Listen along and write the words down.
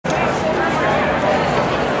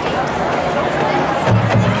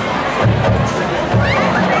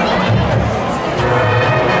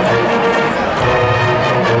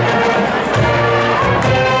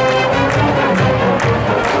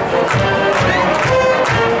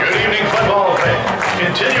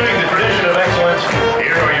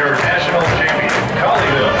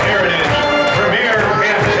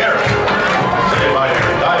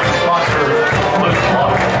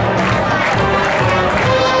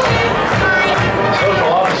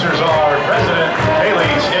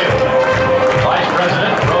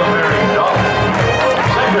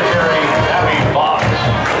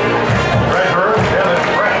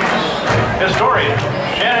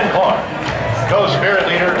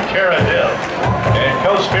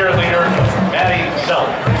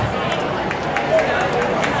Selleck.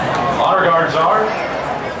 Honor guards are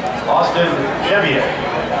Austin Chevier,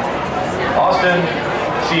 Austin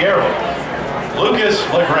Sierra, Lucas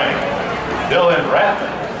LeGrand, Dylan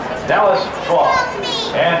Rathman, Dallas Schwab,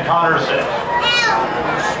 and Connor Sitt.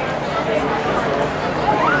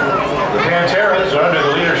 The Panteras are under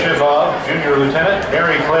the leadership of Junior Lieutenant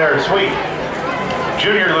Mary Claire Sweet,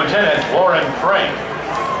 Junior Lieutenant Lauren Frank,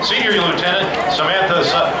 Senior Lieutenant Samantha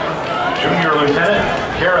Sutton, Junior Lieutenant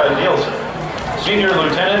Kara Nielsen, Senior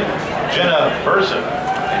Lieutenant Jenna Burson,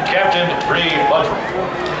 and Captain Bree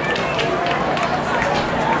Luttrell.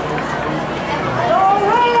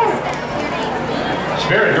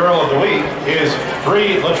 Spirit Girl of the Week is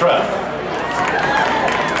Bree Luttrell.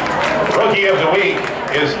 Rookie of the Week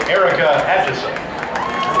is Erica Atchison.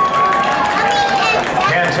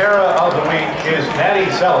 Pantera of the Week is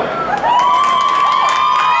Maddie Selleck.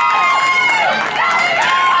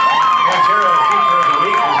 Pantera Teacher of the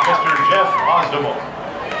Week is Mr. Jeff Osdemore.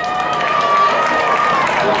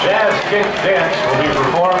 The Jazz Kick Dance will be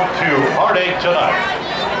performed to Heartache Tonight.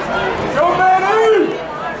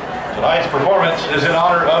 Tonight's performance is in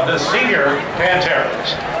honor of the senior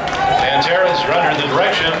Panteras. Panteras are under the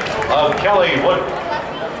direction of Kelly Woodward.